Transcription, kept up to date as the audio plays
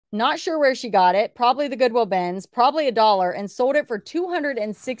Not sure where she got it. Probably the Goodwill bins, probably $1, and sold it for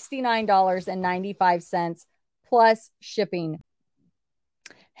 $269.95 plus shipping.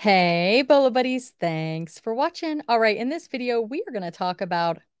 Hey, Bolo buddies, thanks for watching. All right, in this video, we are going to talk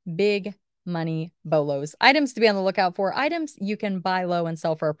about big money bolos, items to be on the lookout for, items you can buy low and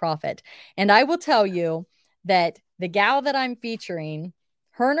sell for a profit. And I will tell you that the gal that I'm featuring,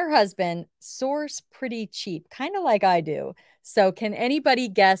 her and her husband source pretty cheap, kind of like I do. So can anybody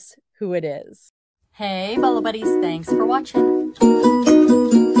guess who it is? Hey, Bolo buddies, thanks for watching. Full-time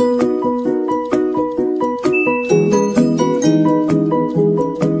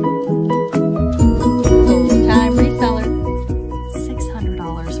reseller.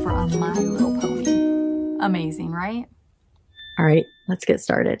 $600 for a My Little Pony. Amazing, right? All right, let's get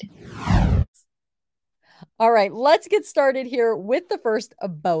started. All right, let's get started here with the first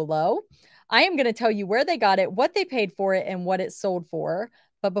Bolo. I am going to tell you where they got it, what they paid for it, and what it sold for.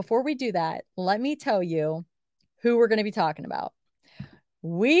 But before we do that, let me tell you who we're going to be talking about.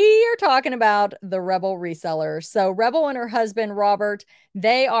 We are talking about the Rebel resellers. So Rebel and her husband, Robert,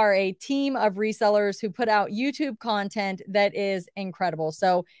 they are a team of resellers who put out YouTube content that is incredible.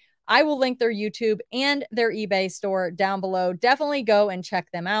 So I will link their YouTube and their eBay store down below. Definitely go and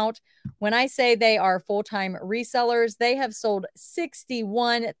check them out. When I say they are full-time resellers, they have sold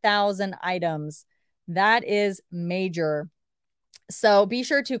 61,000 items. That is major. So be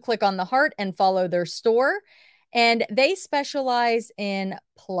sure to click on the heart and follow their store. And they specialize in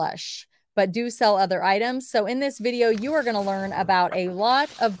plush, but do sell other items. So in this video, you are going to learn about a lot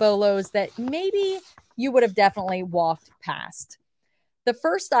of bolos that maybe you would have definitely walked past. The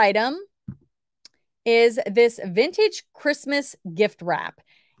first item is this vintage Christmas gift wrap.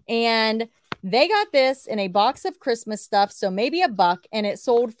 And they got this in a box of Christmas stuff, so maybe $1, and it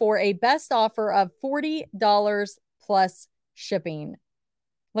sold for a best offer of $40 plus shipping.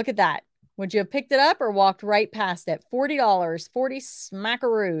 Look at that. Would you have picked it up or walked right past it? $40, 40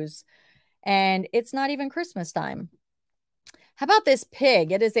 smackaroos. And it's not even Christmas time. How about this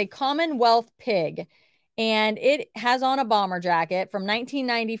pig? It is a Commonwealth pig. And it has on a bomber jacket from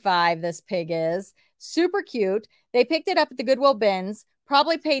 1995. This pig is super cute. They picked it up at the Goodwill bins,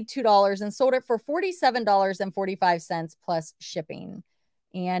 probably paid $2 and sold it for $47.45 plus shipping.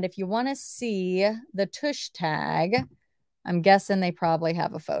 And if you want to see the tush tag, I'm guessing they probably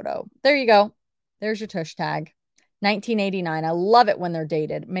have a photo. There you go. There's your tush tag. 1989. I love it when they're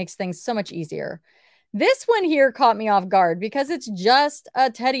dated. It makes things so much easier. This one here caught me off guard because it's just a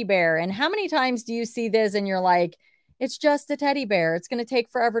teddy bear. And how many times do you see this and you're like, it's just a teddy bear. It's going to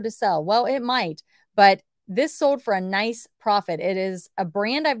take forever to sell. Well, it might, but this sold for a nice profit. It is a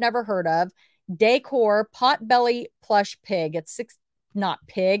brand I've never heard of. Decor Potbelly Plush Pig. It's not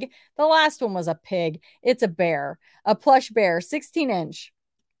pig. The last one was a pig. It's a bear, a plush bear, 16-inch.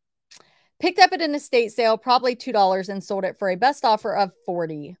 Picked up at an estate sale, probably $2, and sold it for a best offer of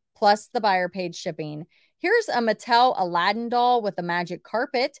 $40, plus the buyer paid shipping. Here's a Mattel Aladdin doll with a magic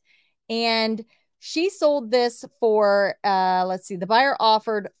carpet, and she sold this for, let's see, the buyer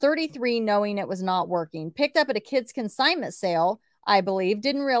offered $33, knowing it was not working. Picked up at a kids' consignment sale, I believe.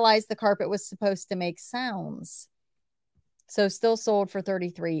 Didn't realize the carpet was supposed to make sounds. So still sold for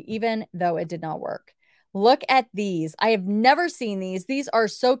 $33, even though it did not work. Look at these. I have never seen these. These are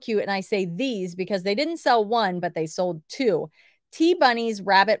so cute. And I say these because they didn't sell one, but they sold 2. T-Bunnies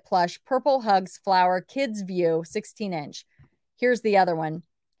Rabbit Plush Purple Hugs Flower Kids View 16-inch. Here's the other one.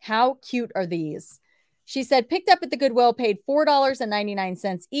 How cute are these? She said picked up at the Goodwill, paid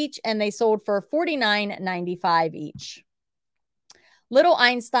 $4.99 each, and they sold for $49.95 each. Little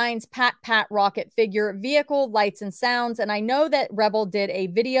Einstein's Pat Pat rocket figure, vehicle, lights, and sounds. And I know that Rebel did a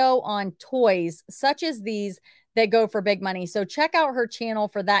video on toys such as these that go for big money. So check out her channel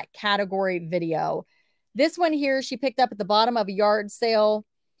for that category video. This one here, she picked up at the bottom of a yard sale.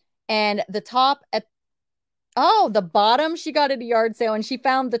 And the top at, oh, the bottom she got at a yard sale. And she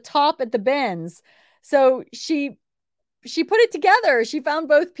found the top at the bins. So she put it together. She found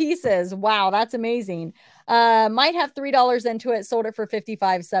both pieces. Wow, that's amazing. Might have $3 into it. Sold it for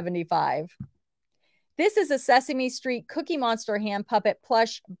 $55.75. This is a Sesame Street Cookie Monster hand puppet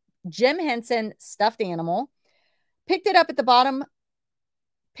plush Jim Henson stuffed animal. Picked it up at the bottom.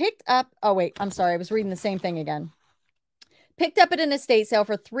 Oh wait, I'm sorry. I was reading the same thing again. Picked up at an estate sale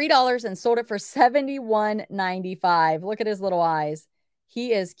for $3 and sold it for $71.95. Look at his little eyes.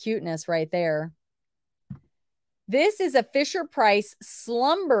 He is cuteness right there. This is a Fisher-Price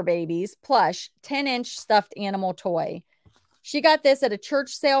Slumber Babies plush 10-inch stuffed animal toy. She got this at a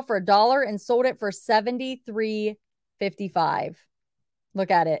church sale for $1 and sold it for $73.55.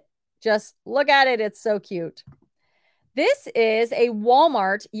 Look at it. Just look at it. It's so cute. This is a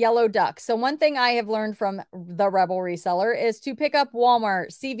Walmart yellow duck. So one thing I have learned from the Rebel reseller is to pick up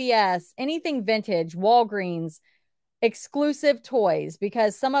Walmart, CVS, anything vintage, Walgreens, exclusive toys,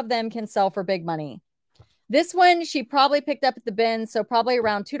 because some of them can sell for big money. This one she probably picked up at the bin, so probably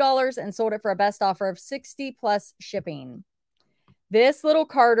around $2, and sold it for a best offer of $60 plus shipping. This little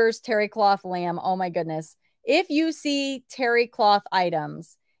Carter's terry cloth lamb, oh my goodness. If you see terry cloth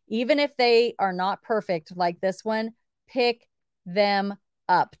items, even if they are not perfect like this one, pick them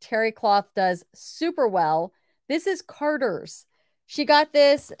up. Terry cloth does super well. This is Carter's. She got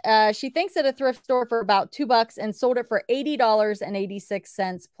this, she thinks at a thrift store for about $2 and sold it for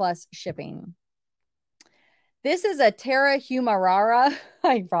 $80.86 plus shipping. This is a Terra Humarara.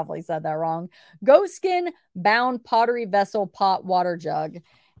 I probably said that wrong. Ghost skin bound pottery vessel pot water jug.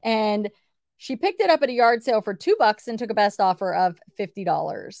 And she picked it up at a yard sale for $2 and took a best offer of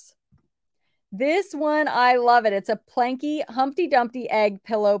 $50. This one, I love it. It's a Planky Humpty Dumpty egg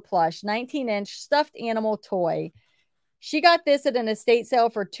pillow plush, 19-inch stuffed animal toy. She got this at an estate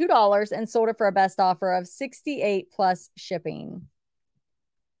sale for $2 and sold it for a best offer of $68 plus shipping.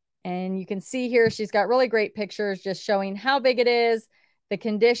 And you can see here, she's got really great pictures just showing how big it is, the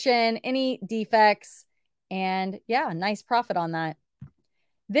condition, any defects, and yeah, nice profit on that.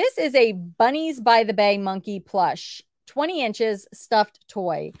 This is a Bunnies by the Bay monkey plush, 20 inches stuffed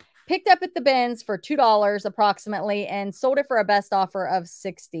toy. Picked up at the bins for $2 approximately and sold it for a best offer of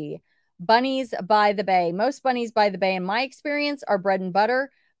 $60. Bunnies by the Bay. Most Bunnies by the Bay, in my experience, are bread and butter,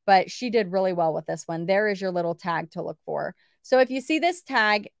 but she did really well with this one. There is your little tag to look for. So if you see this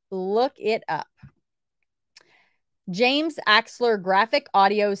tag, look it up. James Axler graphic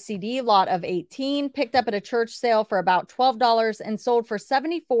audio CD lot of 18, picked up at a church sale for about $12 and sold for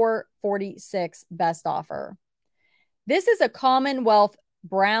 $74.46 best offer. This is a Commonwealth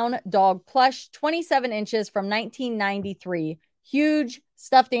brown dog plush, 27 inches from 1993. Huge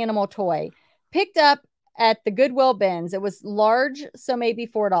stuffed animal toy. Picked up at the Goodwill bins. It was large, so maybe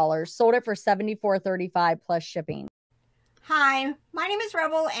 $4. Sold it for $74.35 plus shipping. Hi, my name is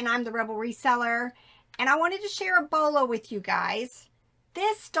Rebel and I'm the Rebel reseller, and I wanted to share a Bolo with you guys.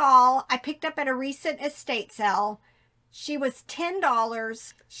 This doll I picked up at a recent estate sale. She was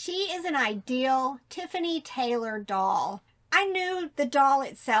 $10. She is an ideal Tiffany Taylor doll. I knew the doll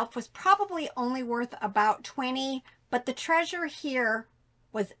itself was probably only worth about $20, but the treasure here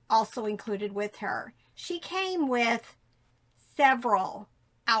was also included with her. She came with several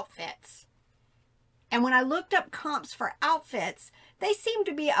outfits. And when I looked up comps for outfits, they seemed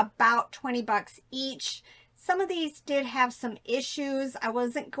to be about $20 each. Some of these did have some issues. I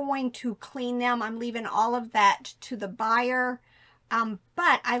wasn't going to clean them. I'm leaving all of that to the buyer.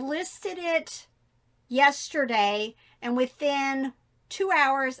 But I listed it yesterday, and within 2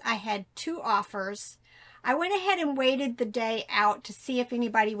 hours, I had 2 offers. I went ahead and waited the day out to see if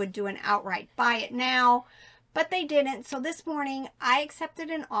anybody would do an outright buy it now, but they didn't. So this morning, I accepted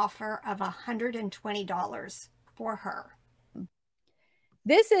an offer of $120 for her.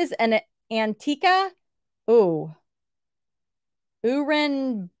 This is an Antica Uran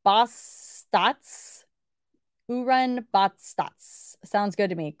Bastats. Sounds good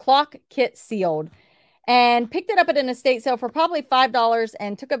to me. Clock kit sealed. And picked it up at an estate sale for probably $5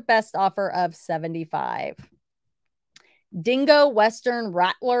 and took a best offer of $75. Dingo Western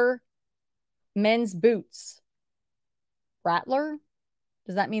Rattler men's boots. Rattler?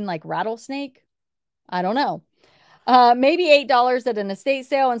 Does that mean like rattlesnake? I don't know. Maybe $8 at an estate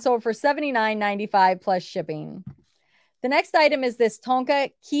sale and sold for $79.95 plus shipping. The next item is this Tonka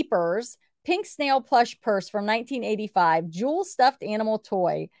Keepers pink snail plush purse from 1985, jewel stuffed animal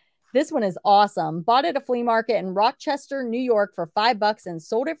toy. This one is awesome. Bought at a flea market in Rochester, New York for $5 and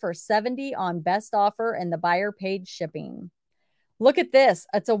sold it for $70 on best offer, and the buyer paid shipping. Look at this.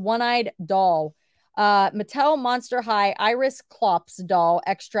 It's a one-eyed doll. Mattel Monster High Iris Clops doll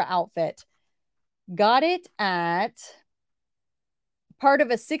extra outfit. Got it at part of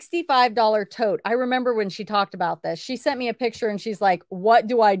a $65 tote. I remember when she talked about this. She sent me a picture and she's like, what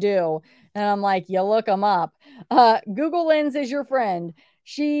do I do? And I'm like, you look them up. Google Lens is your friend.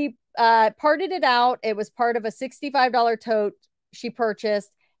 She parted it out. It was part of a $65 tote she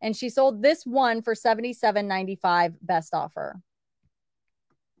purchased, and she sold this one for $77.95 best offer.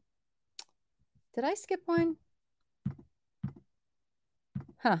 Did I skip one?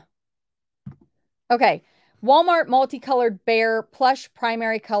 Huh. Okay. Walmart multicolored bear plush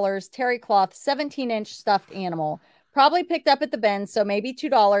primary colors terry cloth 17-inch stuffed animal. Probably picked up at the bin, so maybe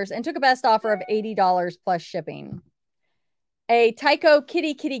 $2, and took a best offer of $80 plus shipping. A Tyco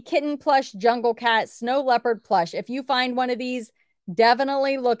kitty kitten plush jungle cat snow leopard plush. If you find one of these,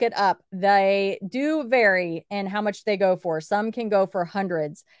 definitely look it up. They do vary in how much they go for. Some can go for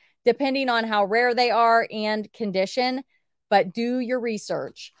hundreds, depending on how rare they are and condition, but do your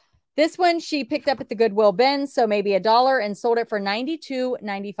research. This one she picked up at the Goodwill bin, so maybe $1, and sold it for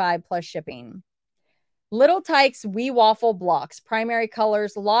 $92.95 plus shipping. Little Tykes Wee Waffle Blocks, primary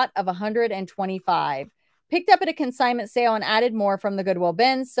colors, lot of 125. Picked up at a consignment sale and added more from the Goodwill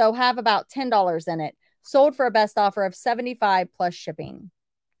bin, so have about $10 in it. Sold for a best offer of $75 plus shipping.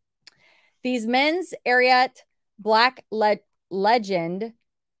 These men's Ariat Black Legend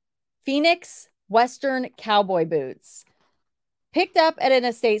Phoenix Western Cowboy Boots. Picked up at an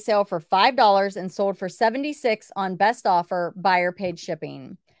estate sale for $5 and sold for $76 on best offer, buyer paid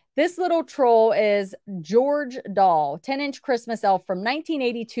shipping. This little troll is George Doll, 10-inch Christmas elf from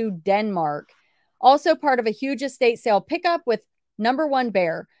 1982 Denmark. Also part of a huge estate sale pickup with number one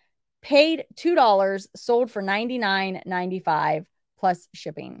bear. Paid $2, sold for $99.95 plus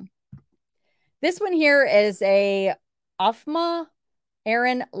shipping. This one here is a Afma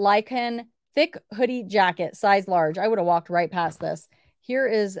Aaron Lycan thick hoodie jacket, size large. I would have walked right past this. Here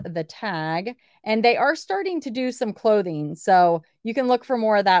is the tag, and they are starting to do some clothing, so you can look for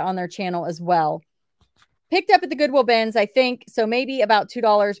more of that on their channel as well. Picked up at the Goodwill bins, I think, so maybe about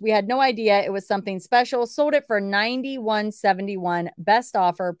 $2. We had no idea it was something special. Sold it for $91.71, best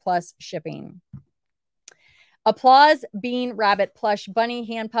offer plus shipping. Applause Bean Rabbit Plush Bunny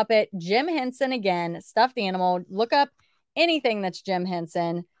Hand Puppet, Jim Henson again, stuffed animal. Look up anything that's Jim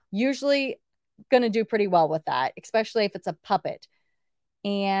Henson. Usually going to do pretty well with that, especially if it's a puppet.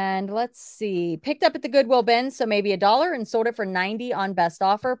 And let's see, picked up at the Goodwill bin, so maybe $1, and sold it for $90 on best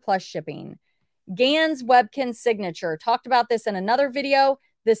offer plus shipping. Gans Webkin Signature. Talked about this in another video.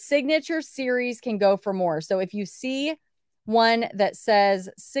 The signature series can go for more. So if you see one that says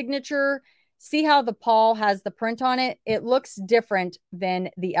signature, see how the paw has the print on it? It looks different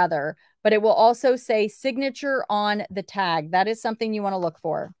than the other, but it will also say signature on the tag. That is something you want to look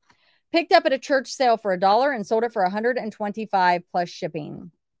for. Picked up at a church sale for $1 and sold it for $125 plus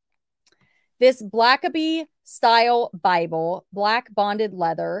shipping. This Blackaby style Bible, black bonded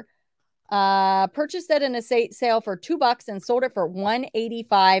leather, purchased at an estate sale for $2 and sold it for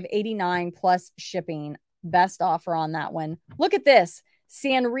 $185.89 plus shipping. Best offer on that one. Look at this.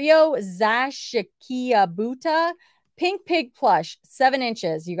 Sanrio Zashikiabuta Pink Pig Plush, 7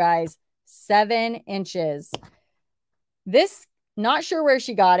 inches, you guys. 7 inches. This, not sure where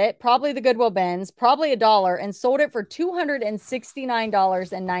she got it. Probably the Goodwill bins. Probably $1, and sold it for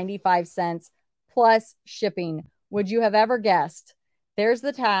 $269.95 plus shipping. Would you have ever guessed? There's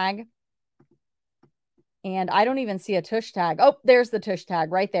the tag. And I don't even see a tush tag. Oh, there's the tush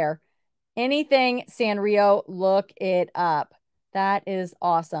tag right there. Anything Sanrio, look it up. That is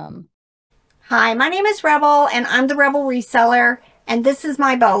awesome. Hi, my name is Rebel, and I'm the Rebel Reseller, and this is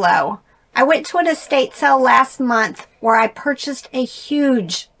my Bolo. I went to an estate sale last month where I purchased a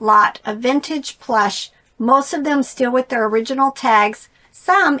huge lot of vintage plush, most of them still with their original tags,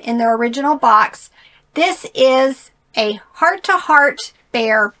 some in their original box. This is a heart-to-heart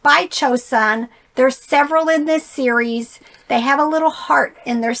bear by Chosun. There's several in this series. They have a little heart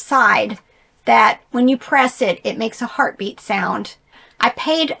in their side that when you press it, it makes a heartbeat sound. I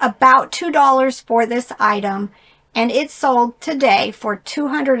paid about $2 for this item, and it sold today for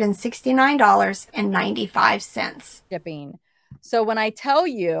 $269.95. Shipping. So when I tell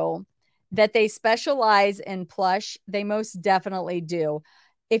you that they specialize in plush, they most definitely do.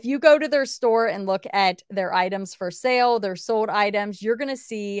 If you go to their store and look at their items for sale, their sold items, you're going to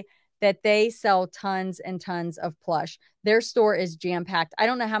see that they sell tons and tons of plush. Their store is jam-packed. I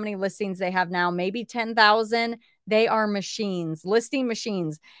don't know how many listings they have now, maybe 10,000. They are machines, listing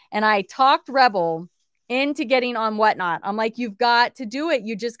machines. And I talked Rebel into getting on Whatnot. I'm like, you've got to do it.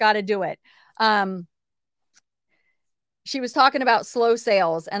 You just got to do it. She was talking about slow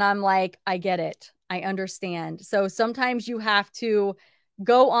sales, and I'm like, I get it. I understand. So sometimes you have to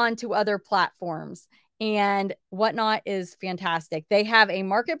go on to other platforms. And Whatnot is fantastic. They have a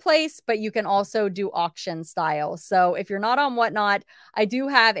marketplace, but you can also do auction style. So if you're not on Whatnot, I do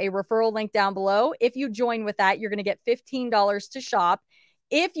have a referral link down below. If you join with that, you're going to get $15 to shop.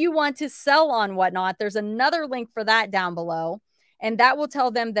 If you want to sell on Whatnot, there's another link for that down below. And that will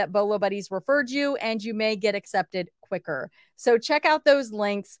tell them that Bolo Buddies referred you, and you may get accepted quicker. So check out those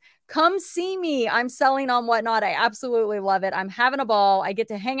links. Come see me. I'm selling on Whatnot. I absolutely love it. I'm having a ball. I get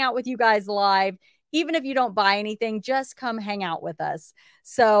to hang out with you guys live. Even if you don't buy anything, just come hang out with us.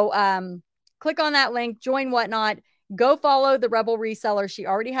 So click on that link, join Whatnot, go follow the Rebel Reseller. She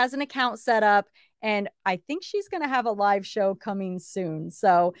already has an account set up, And I think she's going to have a live show coming soon.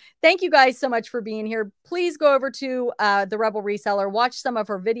 So thank you guys so much for being here. Please go over to the Rebel Reseller, watch some of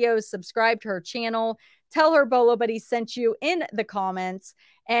her videos, subscribe to her channel, tell her Bolo Buddy sent you in the comments.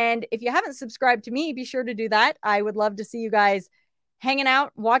 And if you haven't subscribed to me, be sure to do that. I would love to see you guys hanging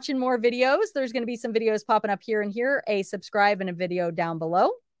out, watching more videos. There's going to be some videos popping up here and here, a subscribe and a video down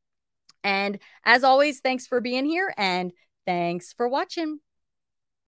below. And as always, thanks for being here and thanks for watching.